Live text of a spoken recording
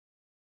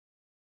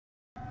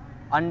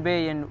அன்பே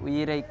என்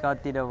உயிரை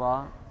காத்திடவா,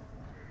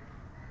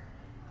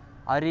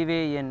 அறிவே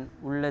என்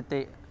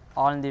உள்ளத்தை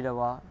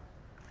ஆழ்ந்திடவா,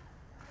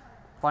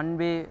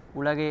 பண்பே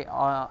உலகை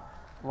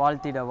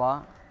வாழ்த்திடவா,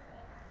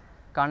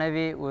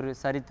 கனவே ஒரு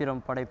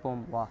சரித்திரம்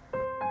படைப்போம் வா.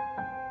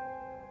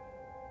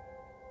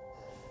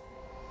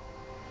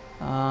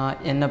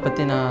 என்னை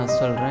பற்றி நான்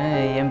சொல்கிறேன்.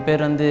 என்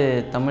பேர் வந்து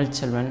தமிழ்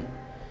செல்வன்.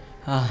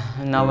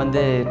 நான்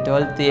வந்து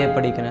 12th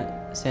படிக்கிறேன்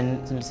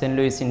சென்ட்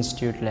லூயிஸ்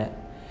இன்ஸ்டியூட்டில்.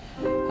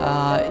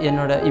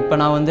 இப்போ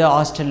நான் வந்து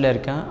ஹாஸ்டலில்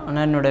இருக்கேன்.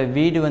 ஆனால் என்னோடய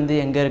வீடு வந்து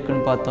எங்கே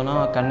இருக்குதுன்னு பார்த்தோன்னா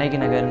கண்ணகி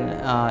நகர்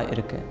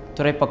இருக்குது,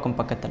 துறைப்பக்கம்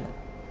பக்கத்தில்.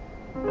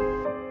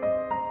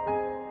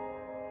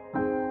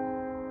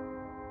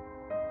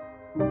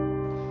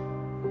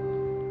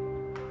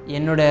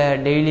 என்னோடய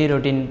டெய்லி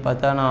ரொட்டீன்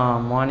பார்த்தா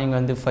நான் மார்னிங்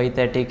வந்து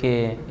 5:30க்கு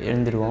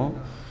எழுந்துருவோம்.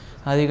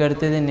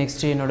 அதுக்கடுத்தது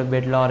நெக்ஸ்ட்டு என்னோடய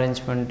பெட்லாம்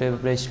அரேஞ்ச் பண்ணிட்டு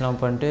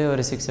ப்ரெஷ்லாம் பண்ணிட்டு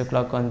ஒரு 6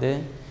 o'clock வந்து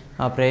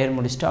ப்ரேயர்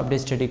முடிச்சுட்டு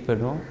அப்படியே ஸ்டடிக்கு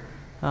போய்டுவோம்.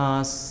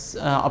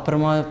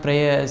 அப்புறமா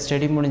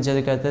ஸ்டடி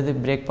முடிஞ்சதுக்கு அடுத்தது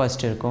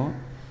பிரேக்ஃபாஸ்ட் இருக்கும்.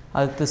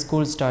 அடுத்து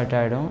ஸ்கூல் ஸ்டார்ட்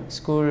ஆகிடும்.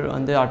 ஸ்கூல்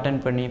வந்து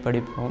அட்டென்ட் பண்ணி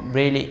படிப்போம்.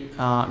 பிரெய்லி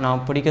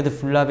நான் படிக்கிறது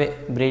ஃபுல்லாகவே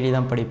பிரெய்லி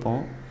தான்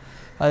படிப்போம்.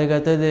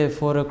 அதுக்கடுத்தது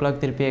 4 o'clock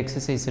திருப்பி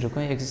எக்ஸசைஸ்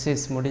இருக்கும்.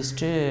 எக்ஸசைஸ்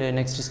முடிச்சுட்டு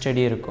நெக்ஸ்ட்டு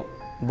ஸ்டடி இருக்கும்.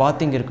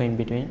 பாத்திங் இருக்கும்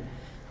இன்பிட்வீன்.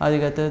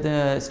 அதுக்கடுத்தது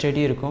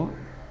ஸ்டடி இருக்கும்.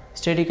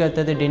 ஸ்டடிக்கு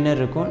அடுத்தது டின்னர்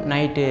இருக்கும்.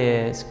 நைட்டு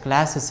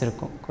கிளாஸஸ்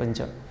இருக்கும்,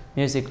 கொஞ்சம்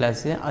மியூசிக்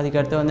கிளாஸு.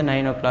 அதுக்கடுத்து வந்து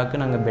 9 o'clock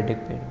நாங்கள்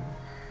பெட்டுக்கு போயிடுவோம்.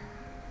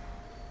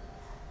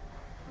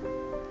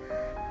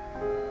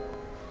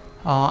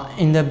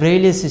 இந்த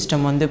பிரெய்லி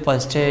சிஸ்டம் வந்து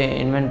ஃபஸ்ட்டு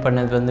இன்வென்ட்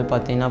பண்ணது வந்து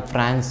பார்த்திங்கன்னா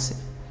ஃப்ரான்ஸ்.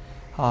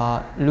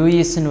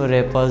 லூயிஸ்ன்னு ஒரு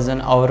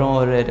பர்சன், அவரும்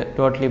ஒரு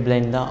டோட்டலி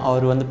பிளைண்ட் தான்.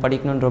 அவர் வந்து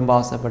படிக்கணும்னு ரொம்ப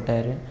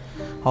ஆசைப்பட்டார்.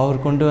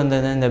 அவர் கொண்டு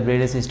வந்தது இந்த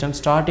பிரெய்லி சிஸ்டம்.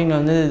 ஸ்டார்டிங்கில்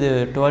வந்து இது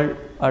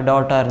 12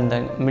 டாட்டாக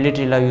இருந்தாங்க,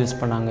 மிலிட்ரிலாம் யூஸ்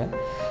பண்ணாங்க.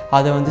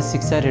 அதை வந்து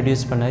 6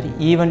 ரெடியூஸ் பண்ணார்.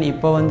 ஈவன்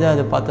இப்போ வந்து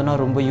அதை பார்த்தோன்னா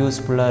ரொம்ப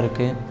யூஸ்ஃபுல்லாக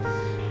இருக்குது.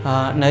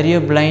 நிறைய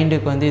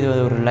பிளைண்டுக்கு வந்து இது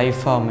ஒரு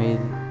லைஃபாக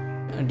அமையுது.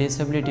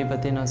 டிசபிலிட்டி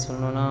பற்றி நான்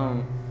சொல்லணுன்னா,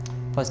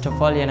 ஃபர்ஸ்ட் ஆஃப்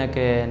ஆல்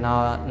எனக்கு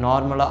நான்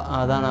நார்மலாக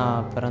தான்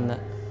நான்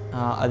பிறந்தேன்.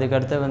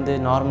 அதுக்கடுத்து வந்து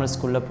நார்மல்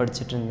ஸ்கூலில்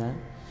படிச்சுட்டு இருந்தேன்.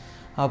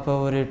 அப்போ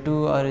ஒரு 2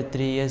 or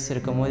 3 years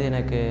இருக்கும் போது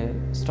எனக்கு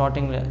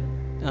ஸ்டார்டிங்கில்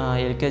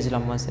எல்கேஜியில்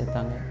அம்மா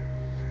சேர்த்தாங்க.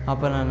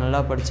 அப்போ நான் நல்லா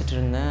படிச்சுட்டு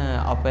இருந்தேன்.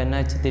 அப்போ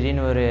என்னாச்சு,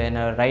 திடீர்னு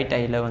என்னோடய ரைட்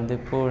ஐயில் வந்து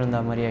பூ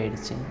விழுந்த மாதிரி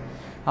ஆகிடுச்சு.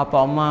 அப்போ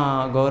அம்மா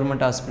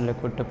கவர்மெண்ட் ஹாஸ்பிட்டலில்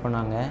கூப்பிட்டு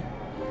போனாங்க.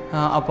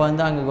 அப்போ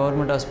வந்து அங்கே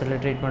கவர்மெண்ட்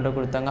ஹாஸ்பிட்டலில் ட்ரீட்மெண்ட்டும்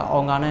கொடுத்தாங்க.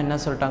 அவங்க ஆனால் என்ன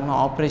சொல்லிட்டாங்கன்னா,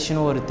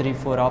 ஆப்ரேஷனும் ஒரு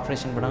 3-4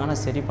 ஆப்ரேஷன் பண்ணாங்க.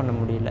 ஆனால் சரி பண்ண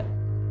முடியல.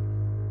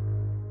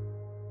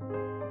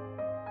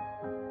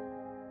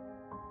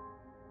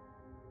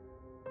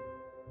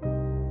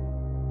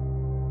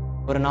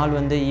 ஒரு நாள்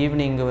வந்து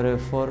ஈவினிங் ஒரு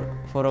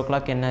 4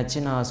 o'clock என்னாச்சு,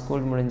 நான்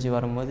ஸ்கூல் முடிஞ்சு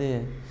வரும்போது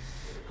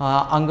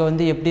அங்கே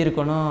வந்து எப்படி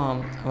இருக்குன்னா,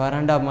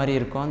 வராண்டா மாதிரி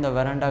இருக்கும். அந்த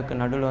வராண்டாவுக்கு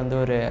நடுவில் வந்து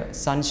ஒரு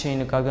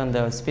சன்ஷைனுக்காக அந்த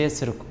ஸ்பேஸ்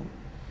இருக்கும்,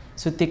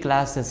 சுற்றி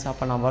கிளாஸஸ்.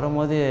 அப்போ நான்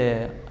வரும்போது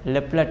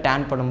லெஃப்டில்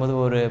டேன் பண்ணும்போது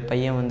ஒரு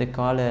பையன் வந்து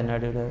காலை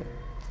நடுவில்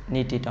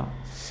நீட்டிட்டான்.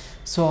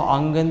 ஸோ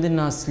அங்கேருந்து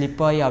நான்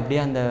ஸ்லிப்பாகி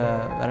அப்படியே அந்த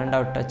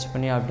வராண்டாவை டச்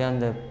பண்ணி அப்படியே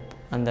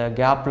அந்த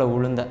கேப்பில்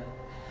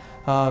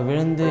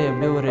விழுந்து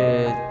எப்படியும் ஒரு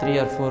 3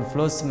 or 4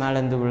 floors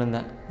மேலேருந்து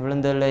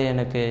விழுந்ததில்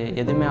எனக்கு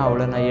எதுவுமே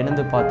ஆகலை. நான்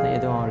எழுந்து பார்த்தேன்,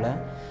 எதுவும் ஆகலை.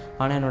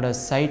 ஆனால் என்னோடய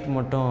சைட்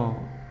மட்டும்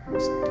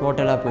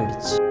டோட்டலாக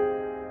போயிடுச்சு.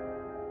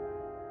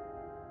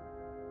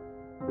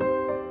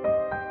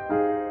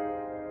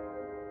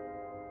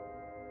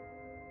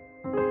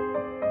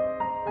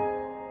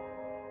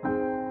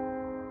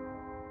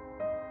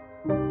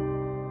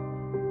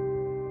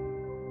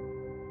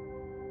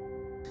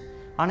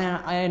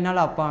 ஆனால்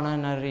என்னால்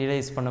என்ன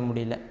ரியலைஸ் பண்ண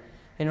முடியல.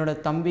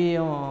 என்னோடய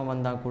தம்பியும்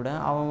வந்தால் கூட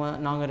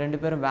நாங்கள் 2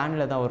 பேரும்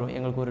வேனில் தான் வருவோம்.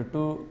 எங்களுக்கு ஒரு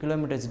 2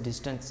 kilometers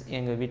டிஸ்டன்ஸ்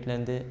எங்கள்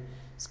வீட்டிலேருந்து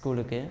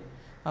ஸ்கூலுக்கு.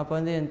 அப்போ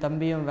வந்து என்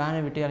தம்பியும் வேனை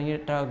விட்டு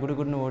இறங்கிட்டா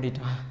குடுகுடுன்னு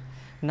ஓடிட்டான்.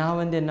 நான்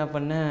வந்து என்ன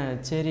பண்ணேன்,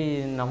 சரி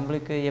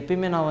நம்மளுக்கு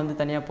எப்பயுமே நான் வந்து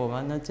தனியாக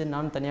போவேன். என்னாச்சு,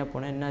 நானும் தனியாக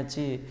போனேன்.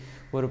 என்னாச்சு,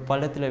 ஒரு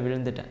பள்ளத்தில்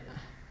விழுந்துட்டேன்.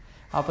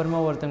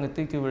 அப்புறமா ஒருத்தவங்க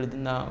தூக்கி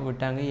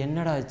விட்டாங்க.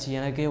 என்னடா ஆச்சு,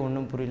 எனக்கே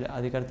ஒன்றும் புரியல.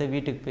 அதுக்கடுத்து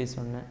வீட்டுக்கு போய்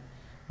சொன்னேன்,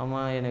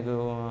 அம்மா எனக்கு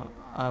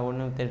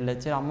ஒன்றும் தெரியல.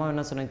 சரி, அம்மா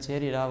என்ன சொன்னாங்க,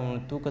 சரிடா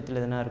உனக்கு தூக்கத்தில்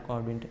எதுனா இருக்கும்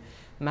அப்படின்ட்டு.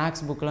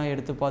 மேக்ஸ் புக்கெலாம்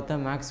எடுத்து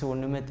பார்த்தேன், மேக்ஸ்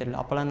ஒன்றுமே தெரியல.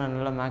 அப்போல்லாம் நான்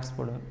நல்லா மேக்ஸ்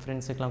போடுவேன்,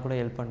 ஃப்ரெண்ட்ஸுக்கெலாம் கூட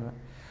ஹெல்ப் பண்ணுவேன்.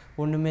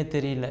 ஒன்றுமே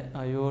தெரியல.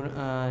 ஐயோ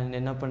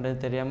என்ன பண்ணுறது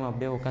தெரியாமல்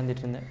அப்படியே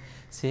உட்காந்துட்டு இருந்தேன்.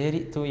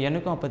 சரி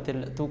எனக்கும் அப்போ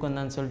தெரியல,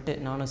 தூக்கம்தான்னு சொல்லிட்டு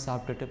நானும்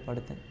சாப்பிட்டுட்டு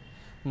படுத்தேன்.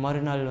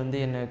 மறுநாள் வந்து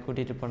என்னை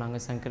கூட்டிகிட்டு போனாங்க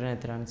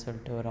சங்கரநேத்ரான்னு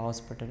சொல்லிட்டு ஒரு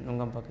ஹாஸ்பிட்டல்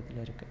நுங்கம்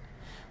பக்கத்தில் இருக்குது.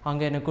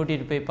 அங்கே என்னை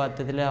கூட்டிகிட்டு போய்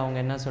பார்த்ததில் அவங்க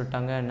என்ன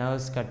சொல்லிட்டாங்க,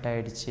 நர்வ்ஸ் கட்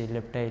ஆகிடுச்சு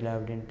லெஃப்ட் ஐயில்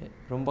அப்படின்ட்டு.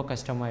 ரொம்ப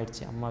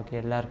கஷ்டமாயிடுச்சு அம்மாவுக்கு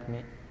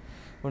எல்லாருக்குமே.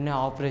 உடனே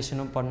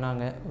ஆப்ரேஷனும்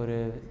பண்ணாங்க. ஒரு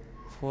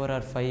 4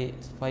 or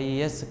 5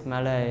 yearsக்கு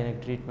மேலே எனக்கு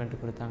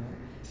ட்ரீட்மெண்ட் கொடுத்தாங்க.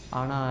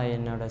 ஆனால்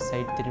என்னோடய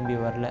சைட் திரும்பி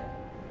வரல.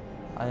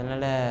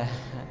 அதனால்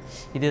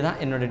இதுதான்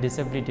என்னோடய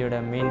டிசபிலிட்டியோட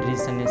மெயின்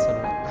ரீசன்னே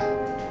சொல்லலாம்.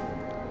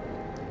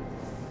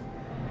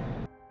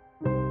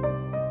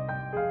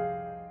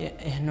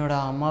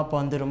 என்னோடய அம்மா அப்பா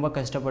வந்து ரொம்ப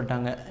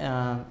கஷ்டப்பட்டாங்க.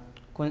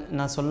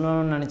 நான்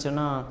சொல்லணும்னு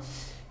நினச்சேன்னா,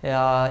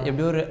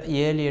 எப்படியோ ஒரு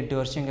 7-8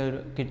 வருஷங்கள்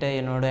கிட்ட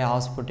என்னோடய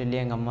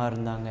ஹாஸ்பிட்டல்லே எங்கள் அம்மா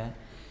இருந்தாங்க.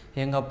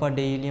 எங்கள் அப்பா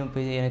டெய்லியும்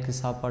போய் எனக்கு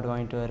சாப்பாடு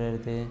வாங்கிட்டு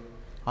வர்றது,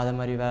 அதை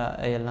மாதிரி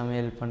எல்லாமே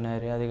ஹெல்ப்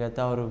பண்ணார்.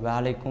 அதுக்கடுத்து அவர்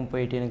வேலைக்கும்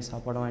போயிட்டு எனக்கு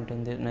சாப்பாடு வாங்கிட்டு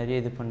வந்து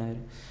நிறைய இது பண்ணார்.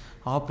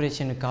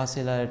 ஆப்ரேஷனுக்கு காசு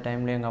இல்லாத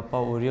டைமில் எங்கள் அப்பா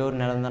ஒரே ஒரு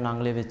நிலம் தான்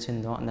நாங்களே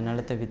வச்சுருந்தோம். அந்த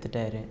நிலத்தை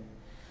விற்றுட்டார்.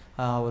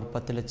 ஒரு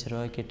 10 லட்ச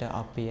ரூபா கிட்ட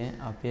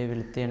அப்பயே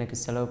விழுத்து எனக்கு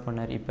செலவு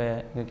பண்ணார். இப்போ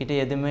எங்ககிட்ட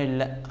எதுவுமே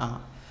இல்லை.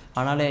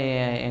 ஆனாலும்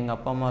எங்கள்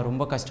அப்பா அம்மா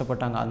ரொம்ப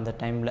கஷ்டப்பட்டாங்க அந்த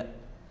டைமில்.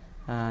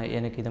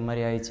 எனக்கு இது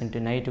மாதிரி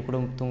ஆயிடுச்சுன்ட்டு நைட்டு கூட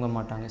தூங்க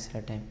மாட்டாங்க சில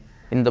டைம்.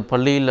 இந்த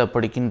பள்ளியில்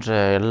படிக்கின்ற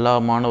எல்லா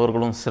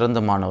மாணவர்களும் சிறந்த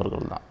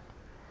மாணவர்கள் தான்.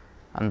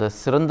 அந்த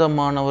சிறந்த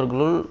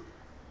மாணவர்களுள்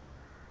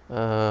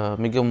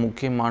மிக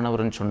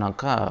முக்கியமானவர்னு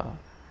சொன்னாக்கா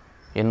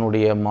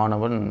என்னுடைய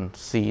மாணவன்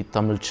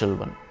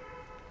தமிழ்ச்செல்வன்.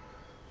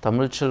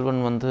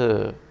 தமிழ்ச்செல்வன் வந்து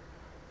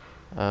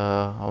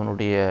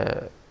அவனுடைய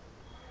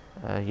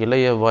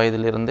இளைய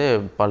வயதிலிருந்தே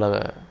பல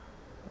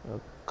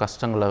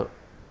கஷ்டங்களை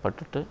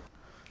பட்டுட்டு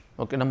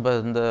நம்ம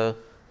இந்த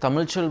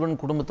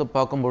தமிழ்ச்செல்வன் குடும்பத்தை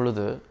பார்க்கும்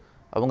பொழுது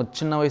அவங்க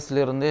சின்ன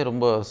வயசுலேருந்தே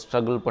ரொம்ப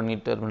ஸ்ட்ரகிள்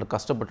பண்ணிட்டு ரொம்ப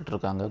கஷ்டப்பட்டுட்டு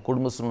இருக்காங்க.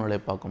 குடும்ப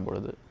சூழ்நிலையை பார்க்கும்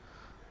பொழுது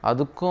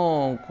அதுக்கும்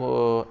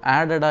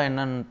ஆடடாக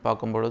என்னன்னு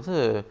பார்க்கும் பொழுது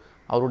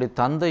அவருடைய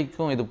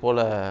தந்தைக்கும் இது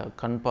போல்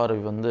கண் பார்வை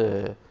வந்து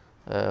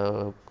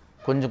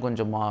கொஞ்சம்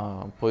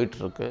கொஞ்சமாக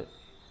போயிட்டுருக்கு.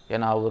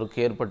 ஏன்னா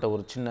அவருக்கு ஏற்பட்ட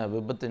ஒரு சின்ன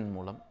விபத்தின்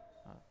மூலம்.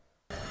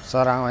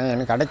 சார் அவன்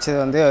எனக்கு கிடைச்சது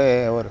வந்து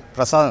ஒரு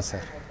பிரசாதம்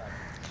சார்.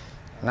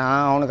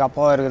 நான் அவனுக்கு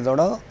அப்பாவாக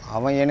இருக்கிறதோட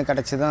அவன் எனக்கு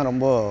கிடைச்சது தான்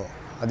ரொம்ப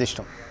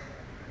அதிர்ஷ்டம்.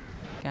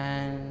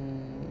 Can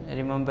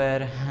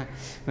remember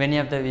many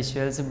of the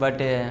visuals.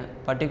 பட்டு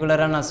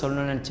பர்டிகுலராக நான்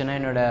சொல்லணும்னு நினச்சேன்னா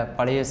என்னோடய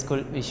பழைய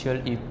ஸ்கூல்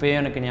விஷுவல் இப்போயும்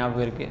எனக்கு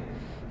ஞாபகம் இருக்குது.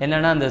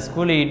 என்னென்னா அந்த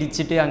ஸ்கூலை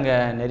இடிச்சிட்டு அங்கே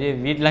நிறைய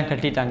வீடெலாம்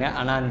கட்டிட்டாங்க.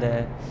 ஆனால் அந்த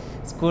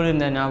ஸ்கூல்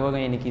இந்த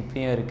ஞாபகம் எனக்கு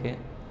இப்போயும் இருக்குது.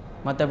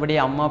 மற்றபடி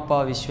அம்மா அப்பா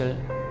விஷுவல்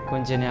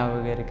கொஞ்சம்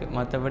ஞாபகம் இருக்குது.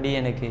 மற்றபடி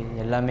எனக்கு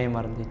எல்லாமே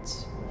மறந்துச்சு.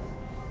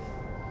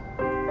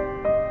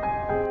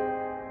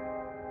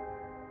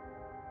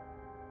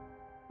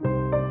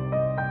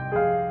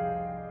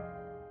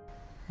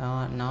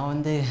 நான்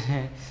வந்து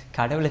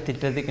கடவுளை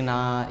திட்டுறதுக்கு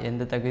நான்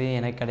எந்த தகுதியும்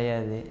எனக்கு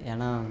கிடையாது.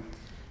 ஏன்னா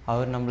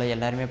அவர் நம்மளை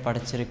எல்லாருமே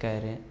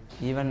படைச்சிருக்காரு.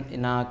 ஈவன்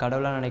நான்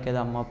கடவுளாக நினைக்கிறது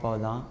அம்மா அப்பாவை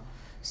தான்.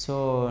 ஸோ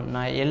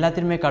நான்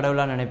எல்லாத்தையுமே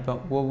கடவுளாக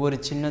நினைப்பேன். ஒவ்வொரு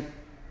சின்ன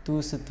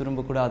தூசு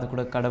துரும்பு கூட அது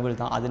கூட கடவுள்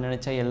தான். அது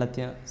நினச்சா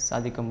எல்லாத்தையும்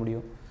சாதிக்க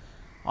முடியும்.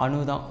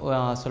 அணு தான்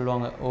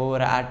சொல்லுவாங்க.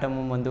 ஒவ்வொரு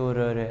ஆட்டமும் வந்து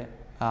ஒரு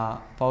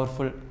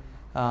பவர்ஃபுல்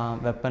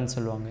வெப்பன்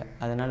சொல்லுவாங்க.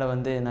 அதனால்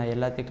வந்து நான்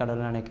எல்லாத்தையும்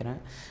கடவுளை நினைக்கிறேன்.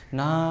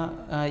 நான்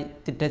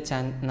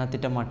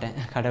திட்ட மாட்டேன்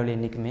கடவுள்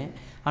என்றைக்குமே.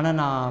 ஆனால்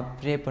நான்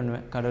ப்ரே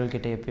பண்ணுவேன்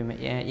கடவுள்கிட்ட எப்பயுமே.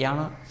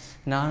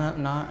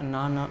 ஏன்னா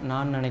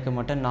நான் நினைக்க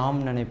மாட்டேன்,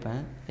 நாம்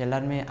நினைப்பேன்.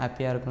 எல்லாருமே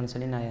ஹாப்பியாக இருக்கணும்னு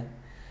சொல்லி நான்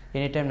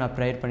எனி டைம் நான்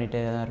ப்ரேயர்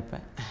பண்ணிகிட்டே தான்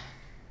இருப்பேன்.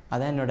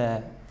 அதான்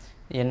என்னோடய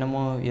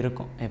எண்ணமும்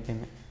இருக்கும்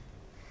எப்பயுமே.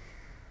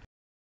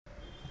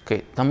 ஓகே,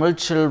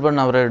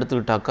 தமிழ்ச்செல்வன் அவரை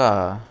எடுத்துக்கிட்டாக்கா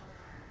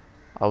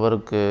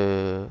அவருக்கு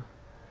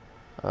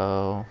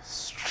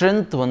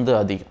ஸ்ட்ரென்த் வந்து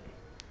அதிகம்.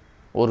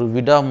 ஒரு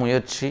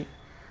விடாமுயற்சி,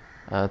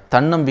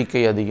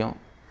 தன்னம்பிக்கை அதிகம்.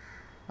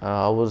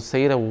 அவர்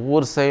செய்கிற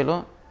ஒவ்வொரு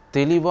செயலும்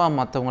தெளிவாக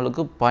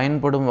மற்றவங்களுக்கு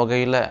பயன்படும்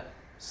வகையில்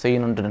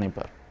செய்யணுன்ட்டு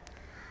நினைப்பார்.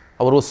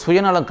 அவர் ஒரு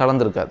சுயநலம்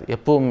கலந்துருக்காது.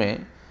 எப்போவுமே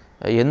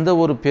எந்த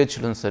ஒரு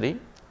பேச்சிலும் சரி,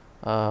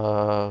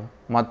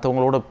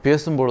 மற்றவங்களோட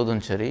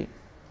பேசும்பொழுதும் சரி,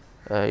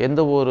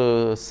 எந்த ஒரு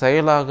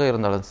செயலாக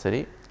இருந்தாலும்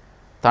சரி,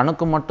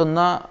 தனக்கு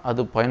மட்டும்தான்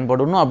அது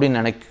பயன்படணும்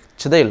அப்படின்னு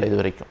நினைச்சதே இல்லை இது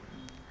வரைக்கும்.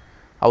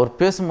 அவர்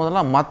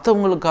பேசும்போதெல்லாம்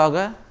மற்றவங்களுக்காக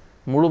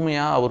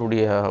முழுமையாக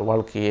அவருடைய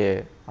வாழ்க்கையை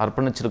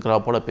அர்ப்பணிச்சிருக்கிறா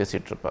போல்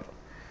பேசிகிட்ருப்பார்.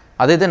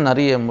 அதே தான்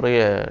நிறைய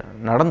முறையை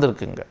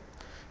நடந்திருக்குங்க.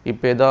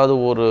 இப்போ ஏதாவது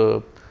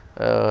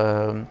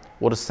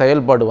ஒரு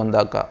செயல்பாடு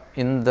வந்தாக்கா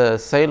இந்த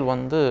செயல்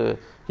வந்து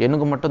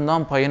எனக்கு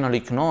மட்டும்தான் பயன்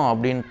அளிக்கணும்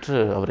அப்படின்ட்டு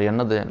அவர்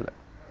எண்ணதே இல்லை.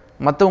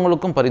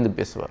 மற்றவங்களுக்கும் பரிந்து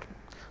பேசுவார்.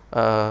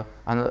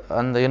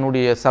 அந்த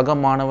என்னுடைய சக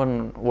மாணவன்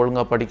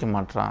ஒழுங்காக படிக்க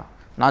மாட்டான்,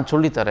 நான்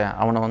சொல்லித்தரேன்,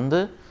 அவனை வந்து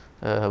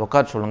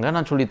உட்கார சொல்லுங்கள்,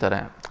 நான்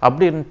சொல்லித்தரேன்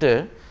அப்படின்ட்டு.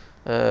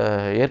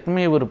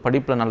 ஏற்கனவே ஒரு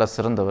படிப்பில் நல்லா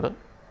சிறந்தவர்.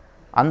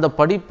 அந்த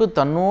படிப்பு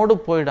தன்னோடு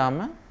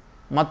போயிடாமல்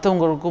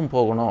மற்றவங்களுக்கும்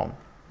போகணும்.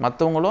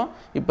 மற்றவங்களும்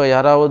இப்போ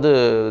யாராவது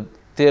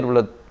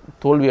தேர்வில்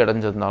தோல்வி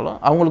அடைஞ்சிருந்தாலும்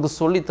அவங்களுக்கு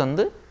சொல்லி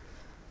தந்து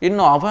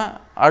இன்னும் அவன்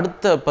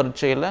அடுத்த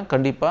பரீட்சையில்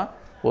கண்டிப்பாக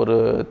ஒரு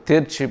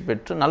தேர்ச்சி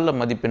பெற்று நல்ல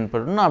மதிப்பெண்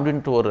பெறணும்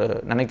அப்படின்ட்டு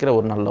நினைக்கிற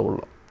ஒரு நல்ல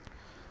உள்ளம்.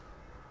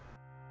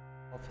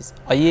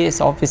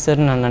 ஐஏஎஸ்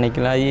ஆஃபீஸர்னு நான்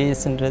நினைக்கல.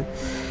 ஐஏஎஸ்ன்றது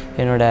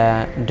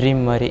என்னோடய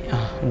ட்ரீம் மாதிரி,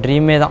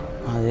 ட்ரீமே தான்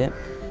அது.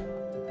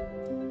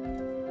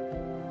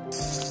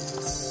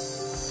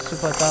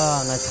 பார்த்தா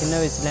நான் சின்ன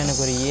வயசில்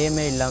எனக்கு ஒரு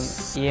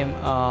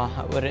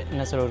ஒரு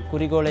என்ன சொல்ல ஒரு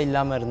குறிக்கோளே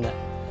இல்லாமல் இருந்தேன்.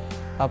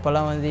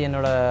 அப்போல்லாம் வந்து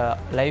என்னோடய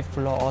லைஃப்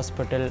ஃபுல்லாக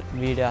ஹாஸ்பிட்டல்,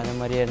 வீடு அந்த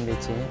மாதிரியே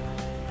இருந்துச்சு.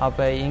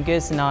 அப்போ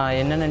இன்கேஸ் நான்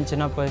என்ன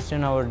நினச்சேன்னா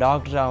ஃபர்ஸ்ட்டு நான் ஒரு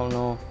டாக்டர்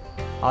ஆகணும்,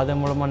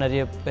 அதன் மூலமாக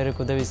நிறைய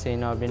பேருக்கு உதவி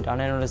செய்யணும் அப்படின்ட்டு.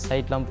 ஆனால் என்னோடய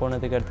சைட்லாம்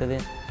போனதுக்கு அடுத்தது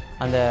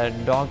அந்த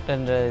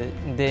டாக்டர்ன்ற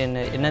இது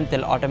என்னன்னு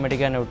தெரியல,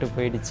 ஆட்டோமேட்டிக்காக என்னை விட்டு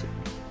போயிடுச்சு.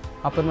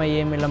 அப்புறமா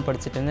ஏஎம்எல்லாம்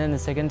படிச்சுட்டு இருந்தேன். இந்த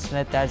செகண்ட்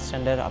ஸ்டாண்டர்ட், தேர்ட்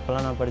ஸ்டாண்டர்ட்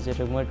அப்போல்லாம் நான் படிச்சுட்டு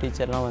இருக்கும்போது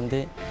டீச்சர்லாம் வந்து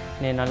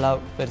நீ நல்லா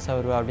பெருசாக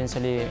வருவா அப்படின்னு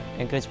சொல்லி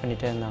என்கரேஜ்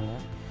பண்ணிகிட்டே இருந்தாங்க.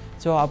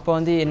 ஸோ அப்போ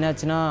வந்து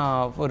என்னாச்சுன்னா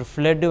ஒரு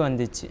ஃப்ளட்டு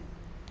வந்துச்சு.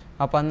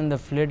 அப்போ அந்த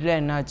ஃப்ளட்டில்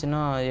என்ன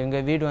ஆச்சுன்னா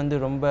எங்கள் வீடு வந்து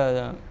ரொம்ப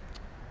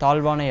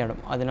தாழ்வான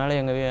இடம். அதனால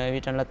எங்கள்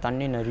வீட்டிலலாம்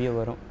தண்ணி நிறைய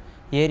வரும்,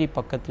 ஏரி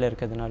பக்கத்தில்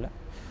இருக்கிறதுனால.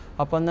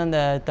 அப்போ வந்து அந்த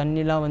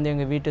தண்ணிலாம் வந்து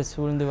எங்கள் வீட்டை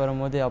சூழ்ந்து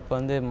வரும்போது அப்போ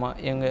வந்து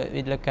எங்கள்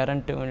வீட்டில்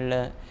கரண்ட்டும்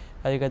இல்லை.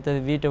 அதுக்கடுத்தது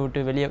வீட்டை விட்டு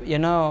வெளியே,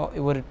 ஏன்னா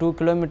ஒரு 2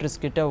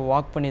 கிலோமீட்டர்ஸ் கிட்ட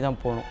வாக் பண்ணி தான்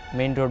போகணும்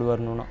மெயின் ரோடு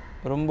வரணுன்னா,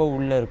 ரொம்ப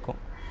உள்ளே இருக்கும்.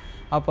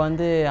 அப்போ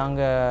வந்து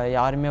அங்கே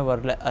யாருமே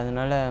வரல,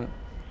 அதனால்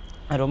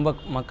ரொம்ப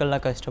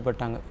மக்கள்லாம்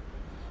கஷ்டப்பட்டாங்க.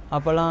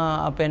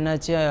 அப்போ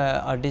என்னாச்சு,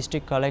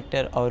 டிஸ்ட்ரிக்ட்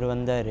கலெக்டர் அவர்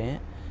வந்தார்.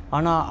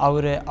 ஆனால்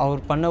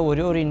அவர் பண்ண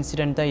ஒரே ஒரு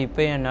இன்சிடெண்ட் தான்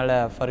இப்போயும்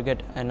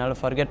என்னால்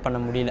ஃபர்கெட் பண்ண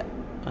முடியல.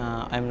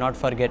 I am not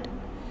forget.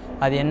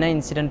 அது என்ன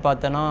இன்சிடெண்ட்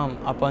பார்த்தோன்னா,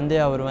 அப்போ வந்து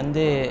அவர்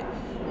வந்து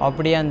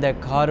அப்படியே அந்த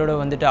காரோடு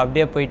வந்துட்டு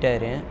அப்படியே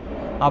போயிட்டார்.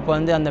 அப்போ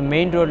வந்து அந்த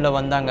மெயின் ரோட்டில்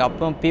வந்தாங்க.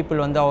 அப்போ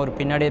பீப்புள் வந்து அவர்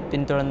பின்னாடியே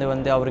பின்தொடர்ந்து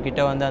வந்து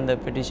அவர்கிட்ட வந்து அந்த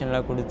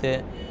பெட்டிஷன்லாம் கொடுத்து,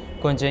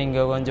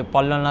 இங்கே கொஞ்சம்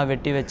பள்ளம்லாம்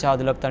வெட்டி வச்சா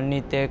அதில் தண்ணி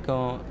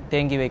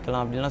தேங்கி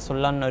வைக்கலாம் அப்படின்லாம்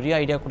சொல்லலான்னு நிறைய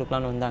ஐடியா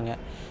கொடுக்கலான்னு வந்தாங்க.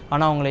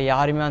 ஆனால் அவங்கள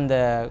யாருமே அந்த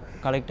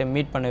கலெக்டரை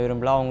மீட் பண்ண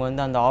விரும்பல. அவங்க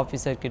வந்து அந்த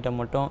ஆஃபீஸர்கிட்ட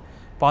மட்டும்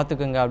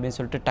பார்த்துக்குங்க அப்படின்னு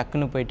சொல்லிட்டு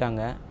டக்குன்னு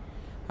போயிட்டாங்க.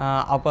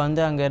 அப்போ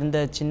வந்து அங்கே இருந்த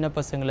சின்ன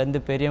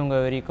பசங்கள்லேருந்து பெரியவங்க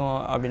வரைக்கும்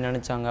அப்படி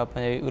நினச்சாங்க.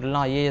 அப்போ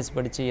இவரெல்லாம் ஐஏஎஸ்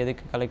படித்து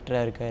எதுக்கு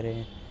கலெக்டராக இருக்கார்,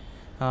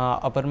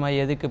 அப்புறமா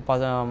எதுக்கு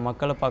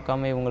மக்களை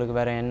பார்க்காம இவங்களுக்கு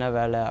வேறு என்ன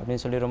வேலை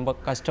அப்படின்னு சொல்லி ரொம்ப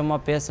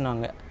கஷ்டமாக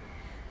பேசுனாங்க.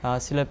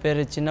 சில பேர்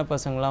சின்ன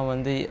பசங்களாம்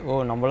வந்து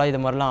நம்மளாம் இது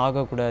மாதிரிலாம்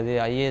ஆகக்கூடாது,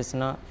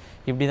 ஐஏஎஸ்னால்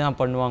இப்படி தான்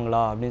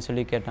பண்ணுவாங்களா அப்படின்னு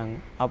சொல்லி கேட்டாங்க.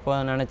 அப்போ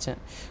நினச்சேன்,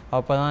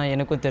 அப்போ தான்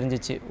எனக்கும்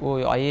தெரிஞ்சிச்சு,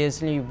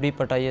 ஐஏஎஸ்லேயும்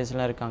இப்படிப்பட்ட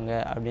ஐஏஎஸ்லாம் இருக்காங்க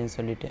அப்படின்னு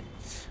சொல்லிட்டு.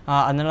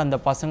 அதனால் அந்த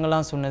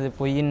பசங்களாம் சொன்னது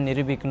பொய்ன்னு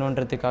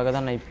நிரூபிக்கணுன்றதுக்காக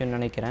தான் நான் இப்போயும்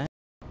நினைக்கிறேன்.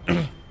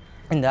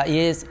 இந்த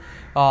ஐஏஎஸ்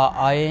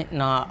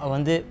நான்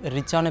வந்து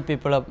ரிச்சான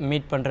பீப்புளை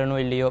மீட் பண்ணுறனோ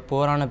இல்லையோ,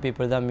 புவரான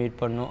பீப்புள் தான் மீட்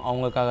பண்ணணும்,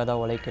 அவங்களுக்காக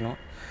தான் உழைக்கணும்.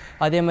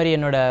 அதே மாதிரி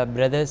என்னோடய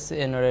பிரதர்ஸ்,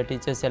 என்னோடய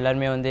டீச்சர்ஸ்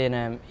எல்லாருமே வந்து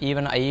என்னை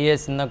ஈவன்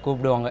ஐஏஎஸ்ன்னு தான்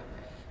கூப்பிடுவாங்க.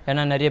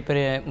 ஏன்னா நிறைய பேர்,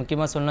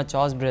 முக்கியமாக சொன்னால்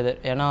சார்ஸ் பிரதர்,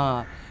 ஏன்னா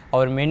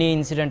அவர் மெனி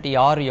இன்சிடெண்ட்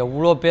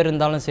எவ்வளோ பேர்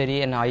இருந்தாலும் சரி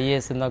என்னை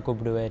ஐஏஎஸ்ன்னு தான்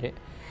கூப்பிடுவார்.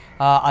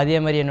 அதே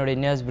மாதிரி என்னோடய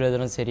இன்யாஸ்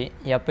பிரதரும் சரி,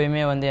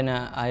 எப்போயுமே வந்து என்னை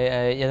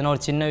எதனா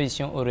ஒரு சின்ன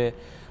விஷயம்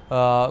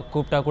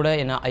கூப்பிட்டா கூட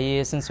என்னை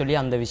ஐஏஎஸ்ன்னு சொல்லி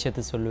அந்த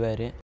விஷயத்த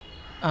சொல்லுவார்.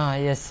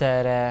 Yes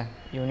sir,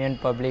 union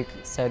public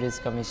service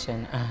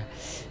commission,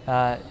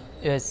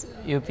 S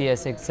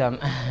UPS exam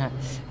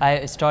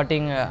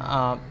starting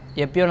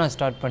எப்பயோ நான்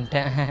ஸ்டார்ட்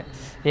பண்ணிட்டேன்.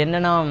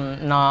 என்னென்னா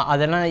நான்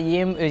அதெல்லாம்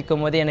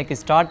வைக்கும் போது எனக்கு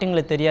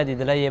ஸ்டார்டிங்கில் தெரியாது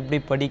இதெல்லாம் எப்படி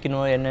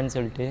படிக்கணும் என்னன்னு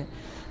சொல்லிட்டு.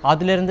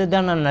 அதுலேருந்து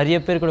தான் நான் நிறைய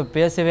பேர் கூட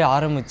பேசவே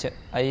ஆரம்பித்தேன்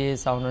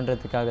ஐஏஎஸ்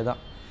ஆகணுன்றதுக்காக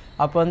தான்.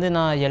 அப்போ வந்து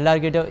நான்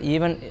எல்லார்கிட்டையும்,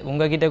 ஈவன்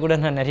உங்கள்கிட்ட கூட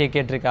நான் நிறைய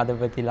கேட்டிருக்கேன் அதை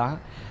பற்றிலாம்.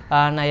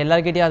 நான்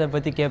எல்லார்கிட்டையும் அதை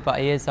பற்றி கேட்பேன்,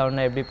 ஐஏஎஸ்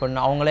ஆகணும்னா எப்படி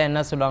பண்ணணும். அவங்களாம் என்ன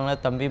சொல்லுவாங்கன்னா,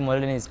 தம்பி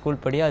முதல்ல நீ ஸ்கூல்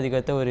படி,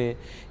 அதுக்கடுத்து ஒரு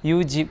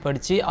யூஜி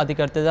படித்து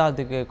அதுக்கடுத்து தான்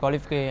அதுக்கு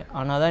குவாலிஃபை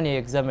ஆனால் தான் நீ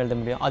எக்ஸாம் எழுத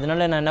முடியும்.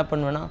 அதனால நான் என்ன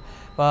பண்ணுவேன்னா,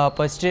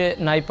 ஃபஸ்ட்டு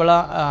நான்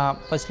இப்போலாம்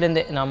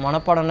ஃபஸ்ட்லேருந்தே நான்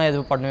மனப்பாடம்லாம்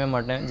எதுவும் பண்ணவே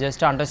மாட்டேன்,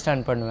 ஜஸ்ட்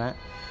அண்டர்ஸ்டாண்ட் பண்ணுவேன்.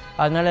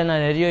 அதனால்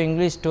நான் நிறைய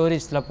இங்கிலீஷ்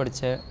ஸ்டோரிஸ்லாம்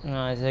படித்தேன்.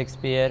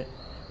 ஷேக்ஸ்பியர்,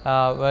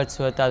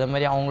 வேர்ட்ஸ்வர்த், அது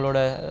மாதிரி அவங்களோட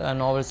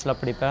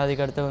நாவல்ஸ்லாம் படிப்பேன்.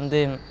 அதுக்கடுத்து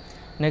வந்து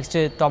நெக்ஸ்ட்டு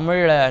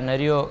தமிழில்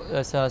நிறைய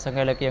சங்க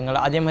இலக்கியங்கள்,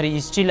 அதே மாதிரி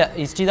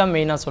ஹிஸ்ட்ரி தான்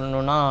மெயினாக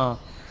சொல்லணுன்னா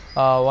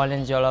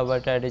வாலஞ்சாலா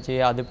பட்டாடிச்சு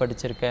அது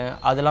படிச்சிருக்கேன்.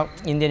 அதெல்லாம்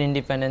இந்தியன்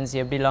இண்டிபெண்டன்ஸ்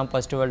எப்படிலாம்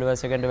first world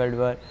war, second world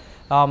war,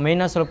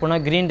 மெயினாக சொல்ல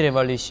போனால் க்ரீன்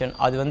ரெவல்யூஷன்,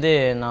 அது வந்து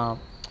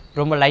நான்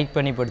ரொம்ப லைக்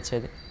பண்ணி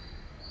படித்தது.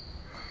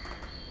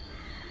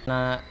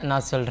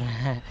 நான்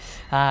சொல்கிறேன்,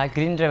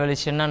 க்ரீன்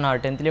ரெவல்யூஷன்னா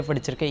நான் 10th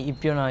படிச்சிருக்கேன்,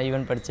 இப்போயும் நான்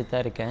ஈவன் படிச்சுட்டு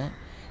தான் இருக்கேன்.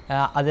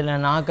 அதில்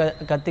நான்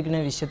கற்றுக்கின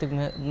விஷயத்துக்கு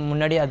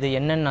முன்னாடி அது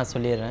என்னன்னு நான்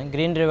சொல்லிடுறேன்.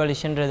 க்ரீன்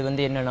ரெவல்யூஷன்றது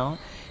வந்து என்னென்னா,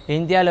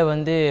 இந்தியாவில்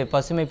வந்து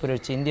பசுமை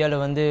புரட்சி,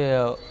 இந்தியாவில் வந்து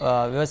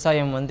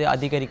விவசாயம் வந்து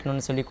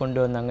அதிகரிக்கணும்னு சொல்லி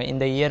கொண்டு வந்தாங்க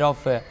இந்த இயர்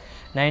ஆஃப்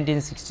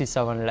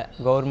 1967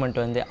 கவர்மெண்ட்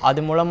வந்து.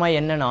 அது மூலமாக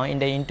என்னென்னா,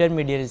 இந்த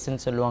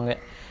இன்டர்மீடியட்ஸ்ன்னு சொல்லுவாங்க,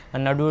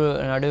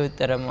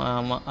 நடுத்தர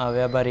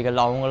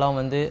வியாபாரிகள், அவங்களாம்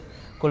வந்து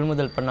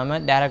கொள்முதல்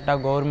பண்ணாமல் டைரெக்டாக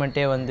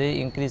கவர்மெண்ட்டே வந்து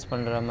இன்க்ரீஸ்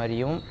பண்ணுற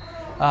மாதிரியும்,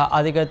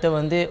 அதுக்கடுத்து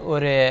வந்து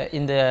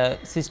இந்த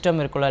சிஸ்டம்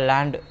இருக்குள்ள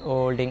லேண்ட்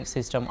ஹோல்டிங்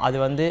சிஸ்டம், அது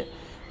வந்து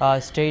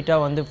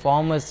ஸ்ட்ரெயிட்டாக வந்து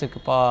ஃபார்மர்ஸுக்கு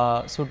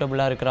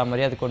சூட்டபுளாக இருக்கிற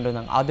மாதிரி அது கொண்டு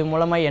வந்தாங்க. அது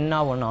மூலமாக என்ன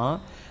ஆகும்னா,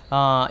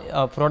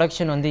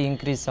 ப்ரொடக்ஷன் வந்து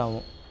இன்க்ரீஸ்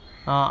ஆகும்.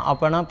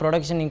 அப்போனா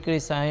ப்ரொடக்ஷன்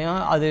இன்க்ரீஸ்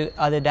ஆகும்,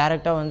 அது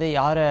டைரெக்டாக வந்து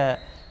யாரை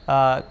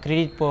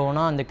கிரெடிட்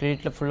போகும்னா, அந்த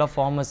கிரெடிட்டில் ஃபுல்லாக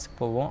ஃபார்மர்ஸுக்கு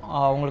போகும்.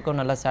 அவங்களுக்கும்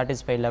நல்லா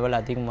சாட்டிஸ்ஃபை லெவல்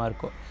அதிகமாக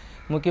இருக்கும்.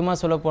 முக்கியமாக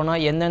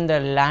சொல்லப்போனால் எந்தெந்த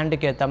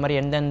லேண்டுக்கு ஏற்ற மாதிரி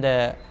எந்தெந்த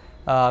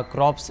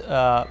க்ராப்ஸ்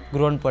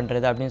க்ரோன்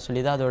பண்ணுறது அப்படின்னு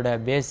சொல்லி தான் அதோட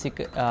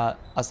பேசிக்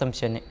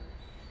அசம்ஷனு.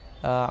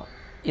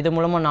 இது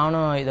மூலமாக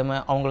நானும்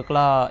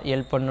அவங்களுக்கெல்லாம்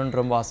ஹெல்ப் பண்ணணுன்னு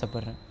ரொம்ப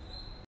ஆசைப்பட்றேன்.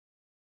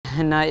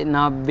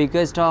 நான்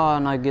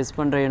பிக்கஸ்ட்டாக கெஸ்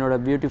பண்ணுற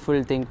என்னோடய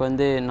பியூட்டிஃபுல் திங்க்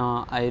வந்து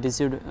ஐ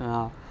ரிசீவ்டு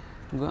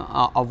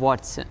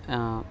அவார்ட்ஸ்.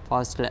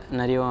 பாஸ்ட்டில்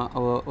நிறைய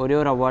ஒரே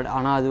ஒரு அவார்டு,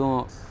 ஆனால்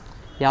அதுவும்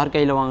யார்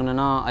கையில்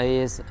வாங்கினேன்னா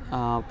ஐஏஎஸ்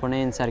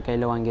பொன்னையன் சார்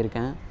கையில்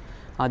வாங்கியிருக்கேன்.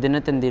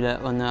 தினத்தந்தியில்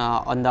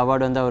அந்த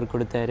அவார்டு வந்து அவர்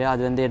கொடுத்தாரு.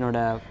 அது வந்து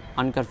என்னோடய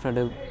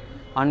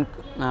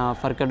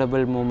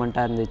அன்ஃபர்கட்டபிள்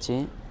மூமெண்ட்டாக இருந்துச்சு.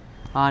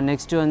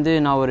 நெக்ஸ்ட்டு வந்து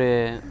நான் ஒரு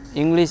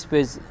இங்கிலீஷ்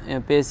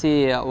பேசி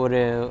ஒரு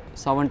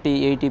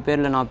 70-80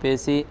 பேரில் நான்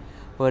பேசி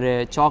ஒரு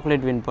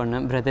சாக்லேட் வின்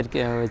பண்ணேன்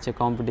பிரதருக்கு வச்ச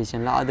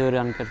காம்படிஷனில். அது ஒரு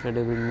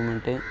அன்கம்ஃபர்டபுள்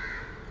மூமெண்ட்டு.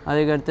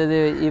 அதுக்கடுத்தது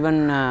ஈவன்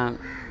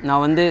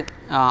நான் வந்து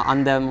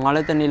அந்த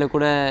மழை தண்ணியில்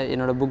கூட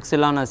என்னோடய புக்ஸ்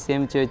எல்லாம் நான்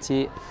சேமித்து வச்சு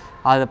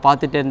அதை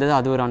பார்த்துட்டே இருந்தது.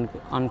 அது ஒரு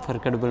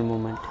அன்ஃபர்கெட்டபிள்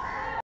மூமெண்ட்.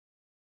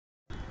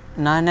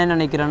 நான் என்ன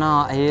நினைக்கிறேன்னா,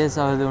 ஐஏஎஸ்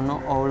ஆகுது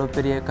ஒன்றும் அவ்வளோ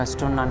பெரிய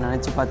கஷ்டம்னு நான்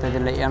நினச்சி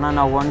பார்த்ததில்லை. ஏன்னா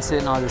நான்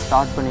நான் அதை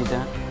ஸ்டார்ட்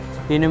பண்ணிட்டேன்.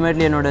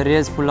 இனிமேட்லி என்னோடய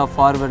ரேஸ் ஃபுல்லாக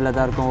ஃபார்வேர்டில்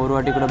தான் இருக்கும். ஒரு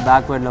வாட்டி கூட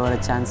பேக்வேர்டில் வர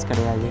சான்ஸ்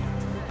கிடையாது.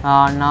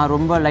 நான்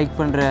ரொம்ப லைக்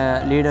பண்ணுற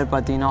லீடர்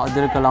பார்த்திங்கன்னா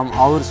அப்துல் கலாம்.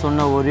 அவர்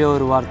சொன்ன ஒரே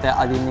ஒரு வார்த்தை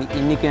அது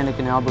இன்றைக்கி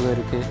எனக்கு ஞாபகம்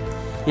இருக்குது.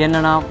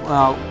 என்னென்னா,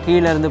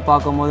 கீழேருந்து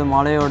பார்க்கும்போது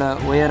மலையோட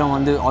உயரம்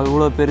வந்து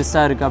அவ்வளோ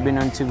பெருசாக இருக்குது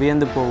அப்படின்னு நினச்சி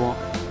வியந்து போவோம்.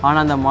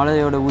 ஆனால் அந்த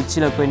மலையோட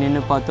உச்சியில் போய்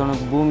நின்று பார்த்தோன்னா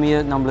பூமியை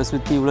நம்மளை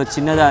சுற்றி இவ்வளோ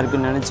சின்னதாக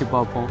இருக்குதுன்னு நினச்சி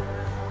பார்ப்போம்.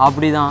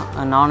 அப்படி தான்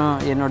நானும்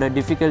என்னோடய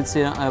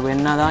டிஃபிகல்ட்ஸு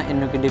என்ன தான்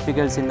எனக்கு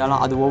டிஃபிகல்ட்ஸ்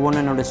இருந்தாலும் அது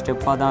ஒவ்வொன்றும் என்னோடய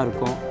ஸ்டெப்பாக தான்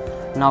இருக்கும்.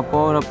 நான்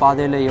போகிற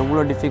பாதையில்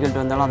எவ்வளோ டிஃபிகல்ட்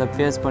வந்தாலும் அதை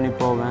ஃபேஸ் பண்ணி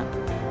போவேன்.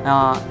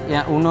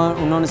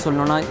 இன்னொன்று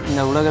சொல்லணுன்னா,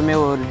 இந்த உலகமே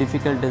ஒரு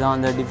டிஃபிகல்ட்டு தான்.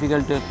 அந்த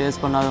டிஃபிகல்ட்டு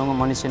ஃபேஸ் பண்ணாதவங்க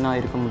மனுஷனாக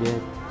இருக்க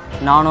முடியாது.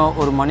 நானும்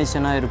ஒரு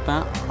மனுஷனாக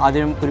இருப்பேன்.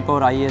 அதுவும் குறிப்பாக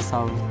ஒரு ஐஏஎஸ்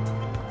ஆகும்.